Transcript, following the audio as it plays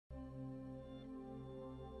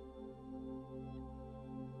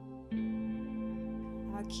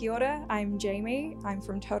Kia ora, I'm Jamie, I'm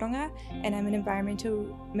from Tauranga and I'm an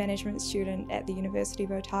environmental management student at the University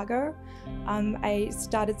of Otago. I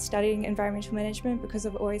started studying environmental management because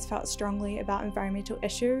I've always felt strongly about environmental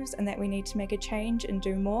issues and that we need to make a change and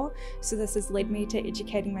do more. So this has led me to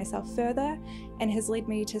educating myself further and has led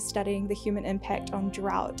me to studying the human impact on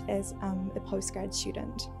drought as a postgrad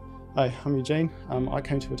student. Hi, I'm Eugene. I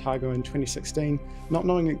came to Otago in 2016, not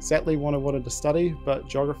knowing exactly what I wanted to study, but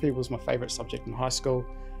geography was my favourite subject in high school.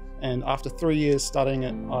 And after 3 years studying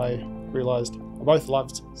it, I realised I both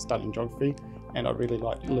loved studying geography and I really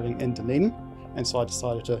liked living in Dunedin. And so I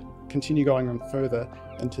decided to continue going on further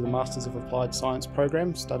into the Masters of Applied Science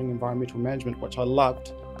program, studying environmental management, which I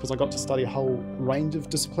loved because I got to study a whole range of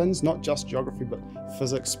disciplines, not just geography, but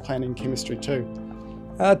physics, planning, chemistry too.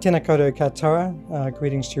 Tēnā koutou katoa,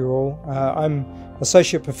 greetings to you all. I'm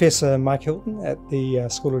Associate Professor Mike Hilton at the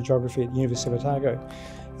School of Geography at the University of Otago.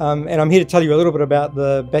 And I'm here to tell you a little bit about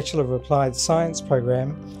the Bachelor of Applied Science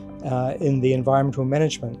program in the Environmental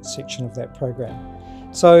Management section of that program.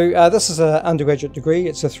 So this is an undergraduate degree,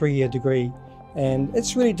 it's a 3-year degree, and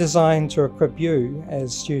it's really designed to equip you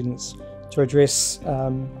as students to address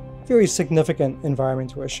very significant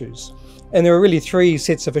environmental issues. And there are really 3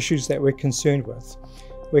 sets of issues that we're concerned with.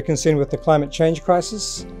 We're concerned with the climate change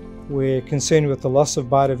crisis, we're concerned with the loss of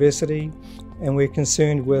biodiversity, and we're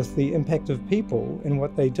concerned with the impact of people and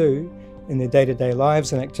what they do in their day-to-day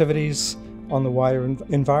lives and activities on the wider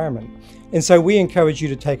environment. And so we encourage you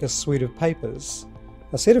to take a set of papers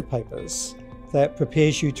that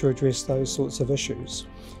prepares you to address those sorts of issues.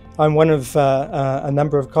 I'm one of a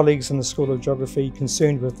number of colleagues in the School of Geography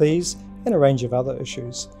concerned with these and a range of other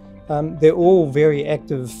issues. They're all very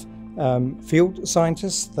active field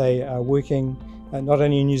scientists. They are working not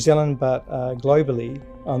only in New Zealand but globally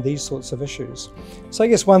on these sorts of issues. So I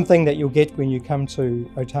guess one thing that you'll get when you come to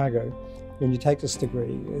Otago, when you take this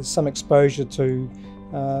degree, is some exposure to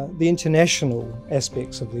the international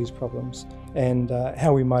aspects of these problems and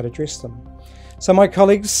how we might address them. So my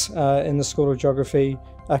colleagues in the School of Geography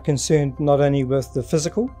are concerned not only with the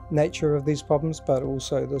physical nature of these problems but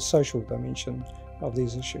also the social dimension of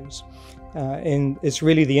these issues. And it's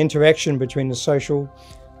really the interaction between the social,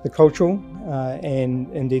 the cultural and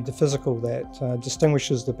indeed the physical that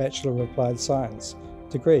distinguishes the Bachelor of Applied Science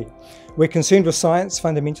degree. We're concerned with science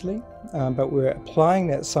fundamentally, but we're applying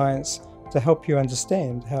that science to help you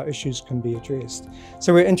understand how issues can be addressed.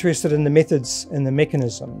 So we're interested in the methods and the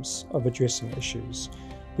mechanisms of addressing issues.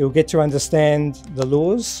 You'll get to understand the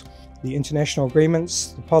laws, the international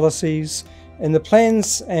agreements, the policies, and the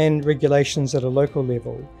plans and regulations at a local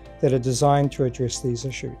level that are designed to address these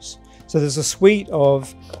issues. So there's a suite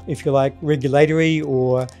of, if you like, regulatory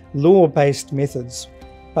or law-based methods,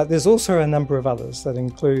 but there's also a number of others that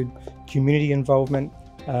include community involvement,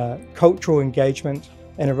 cultural engagement,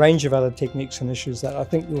 and a range of other techniques and issues that I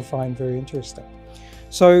think you'll find very interesting.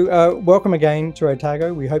 So welcome again to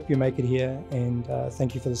Otago. We hope you make it here, and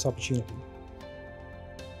thank you for this opportunity.